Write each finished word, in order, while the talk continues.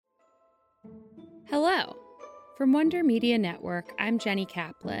Hello! From Wonder Media Network, I'm Jenny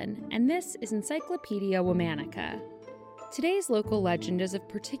Kaplan, and this is Encyclopedia Womanica. Today's local legend is of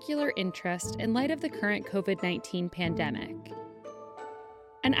particular interest in light of the current COVID-19 pandemic.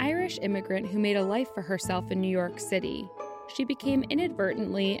 An Irish immigrant who made a life for herself in New York City, she became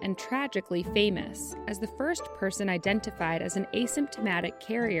inadvertently and tragically famous as the first person identified as an asymptomatic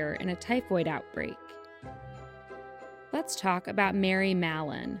carrier in a typhoid outbreak. Let's talk about Mary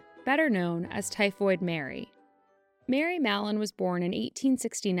Mallon, better known as Typhoid Mary. Mary Mallon was born in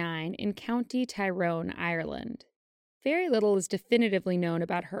 1869 in County Tyrone, Ireland. Very little is definitively known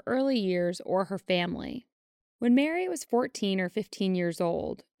about her early years or her family. When Mary was 14 or 15 years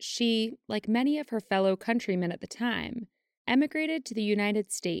old, she, like many of her fellow countrymen at the time, emigrated to the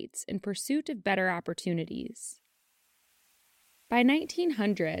United States in pursuit of better opportunities. By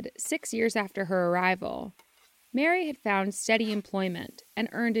 1900, 6 years after her arrival, Mary had found steady employment and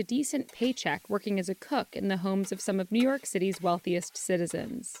earned a decent paycheck working as a cook in the homes of some of New York City's wealthiest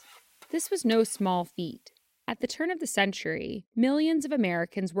citizens. This was no small feat. At the turn of the century, millions of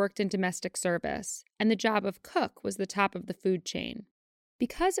Americans worked in domestic service, and the job of cook was the top of the food chain.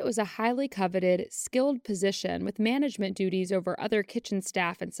 Because it was a highly coveted, skilled position with management duties over other kitchen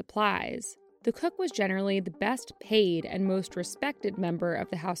staff and supplies, the cook was generally the best paid and most respected member of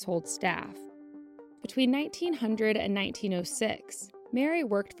the household staff. Between 1900 and 1906, Mary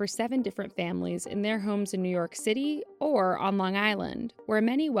worked for 7 different families in their homes in New York City or on Long Island, where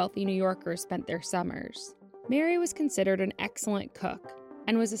many wealthy New Yorkers spent their summers. Mary was considered an excellent cook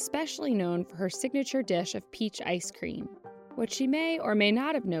and was especially known for her signature dish of peach ice cream. What she may or may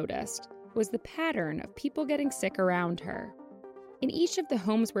not have noticed was the pattern of people getting sick around her. In each of the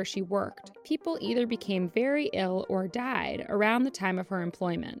homes where she worked, people either became very ill or died around the time of her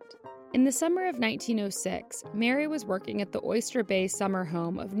employment. In the summer of 1906, Mary was working at the Oyster Bay summer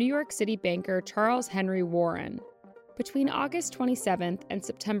home of New York City banker Charles Henry Warren. Between August 27th and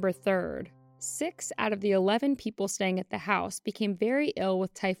September 3rd, 6 out of the 11 people staying at the house became very ill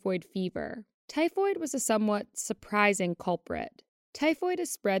with typhoid fever. Typhoid was a somewhat surprising culprit. Typhoid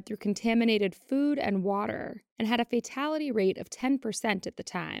is spread through contaminated food and water and had a fatality rate of 10% at the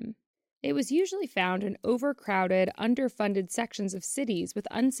time. It was usually found in overcrowded, underfunded sections of cities with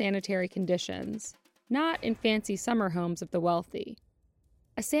unsanitary conditions, not in fancy summer homes of the wealthy.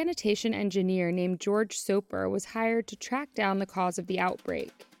 A sanitation engineer named George Soper was hired to track down the cause of the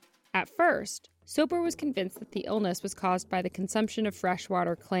outbreak. At first, Soper was convinced that the illness was caused by the consumption of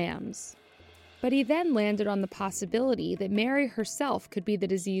freshwater clams. But he then landed on the possibility that Mary herself could be the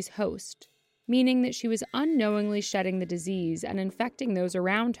disease host, meaning that she was unknowingly shedding the disease and infecting those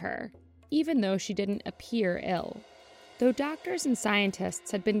around her, even though she didn't appear ill. Though doctors and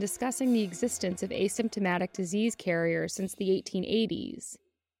scientists had been discussing the existence of asymptomatic disease carriers since the 1880s,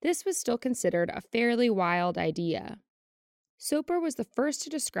 this was still considered a fairly wild idea. Soper was the first to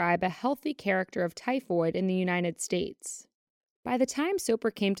describe a healthy character of typhoid in the United States. By the time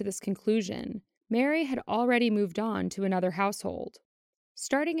Soper came to this conclusion, Mary had already moved on to another household.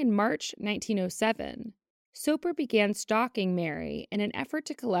 Starting in March 1907, Soper began stalking Mary in an effort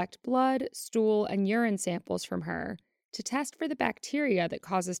to collect blood, stool, and urine samples from her to test for the bacteria that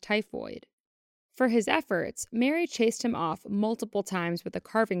causes typhoid. For his efforts, Mary chased him off multiple times with a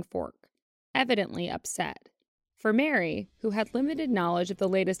carving fork, evidently upset. For Mary, who had limited knowledge of the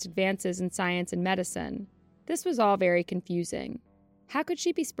latest advances in science and medicine, this was all very confusing. How could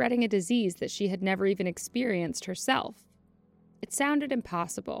she be spreading a disease that she had never even experienced herself? It sounded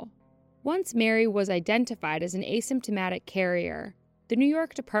impossible. Once Mary was identified as an asymptomatic carrier, the New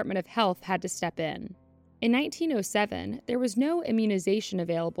York Department of Health had to step in. In 1907, there was no immunization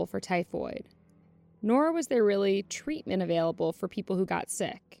available for typhoid, nor was there really treatment available for people who got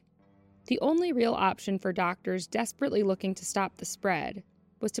sick. The only real option for doctors desperately looking to stop the spread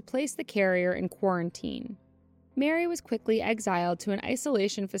was to place the carrier in quarantine. Mary was quickly exiled to an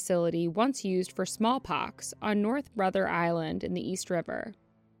isolation facility once used for smallpox on North Brother Island in the East River.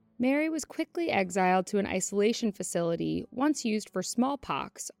 Mary was quickly exiled to an isolation facility once used for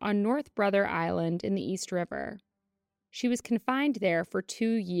smallpox on North Brother Island in the East River. She was confined there for 2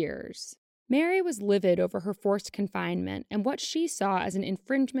 years. Mary was livid over her forced confinement and what she saw as an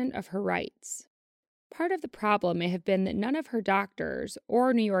infringement of her rights. Part of the problem may have been that none of her doctors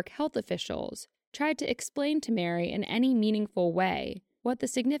or New York health officials tried to explain to Mary in any meaningful way what the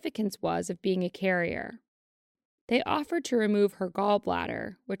significance was of being a carrier. They offered to remove her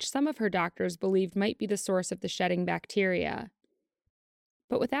gallbladder, which some of her doctors believed might be the source of the shedding bacteria.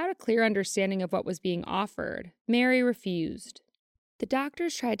 But without a clear understanding of what was being offered, Mary refused. The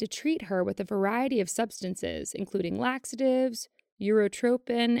doctors tried to treat her with a variety of substances, including laxatives,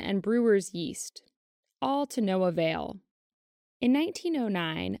 urotropin, and brewer's yeast. all to no avail. In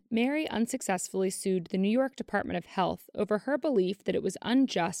 1909, Mary unsuccessfully sued the New York Department of Health over her belief that it was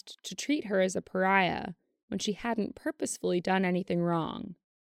unjust to treat her as a pariah when she hadn't purposefully done anything wrong.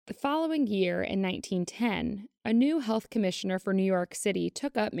 The following year, in 1910, a new health commissioner for New York City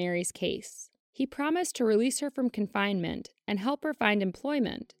took up Mary's case. He promised to release her from confinement and help her find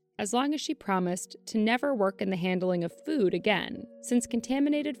employment, as long as she promised to never work in the handling of food again, since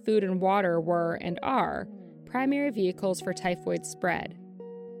contaminated food and water were, and are, primary vehicles for typhoid spread.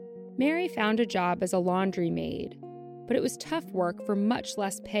 Mary found a job as a laundry maid, but it was tough work for much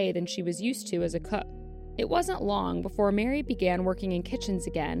less pay than she was used to as a cook. It wasn't long before Mary began working in kitchens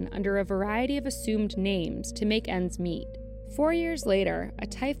again under a variety of assumed names to make ends meet. 4 years later, a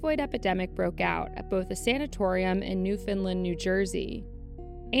typhoid epidemic broke out at both a sanatorium in Newfoundland, New Jersey,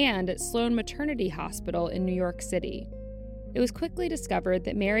 and at Sloan Maternity Hospital in New York City. It was quickly discovered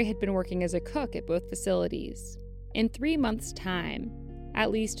that Mary had been working as a cook at both facilities. In 3 months' time,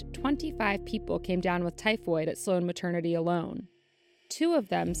 at least 25 people came down with typhoid at Sloan Maternity alone. 2 of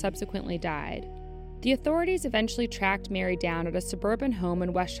them subsequently died. The authorities eventually tracked Mary down at a suburban home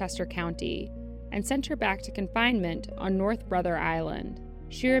in Westchester County and sent her back to confinement on North Brother Island.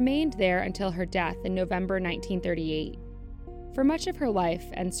 She remained there until her death in November 1938. For much of her life,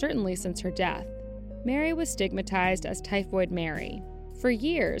 and certainly since her death, Mary was stigmatized as Typhoid Mary. For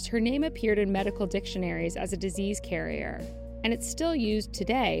years, her name appeared in medical dictionaries as a disease carrier, and it's still used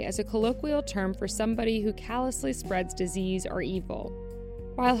today as a colloquial term for somebody who callously spreads disease or evil.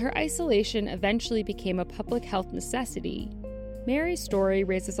 While her isolation eventually became a public health necessity, Mary's story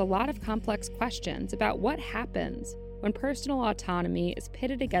raises a lot of complex questions about what happens when personal autonomy is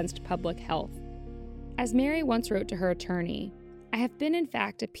pitted against public health. As Mary once wrote to her attorney, "I have been in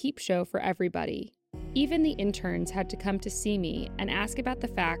fact a peep show for everybody. Even the interns had to come to see me and ask about the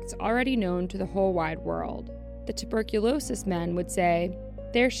facts already known to the whole wide world. The tuberculosis men would say,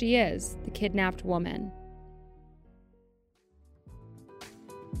 'There she is, the kidnapped woman.'"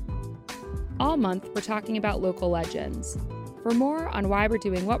 All month, we're talking about local legends. For more on why we're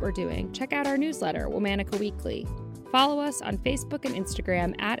doing what we're doing, check out our newsletter, Womanica Weekly. Follow us on Facebook and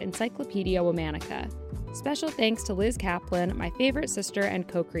Instagram at Encyclopedia Womanica. Special thanks to Liz Kaplan, my favorite sister and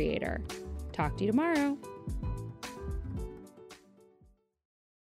co-creator. Talk to you tomorrow.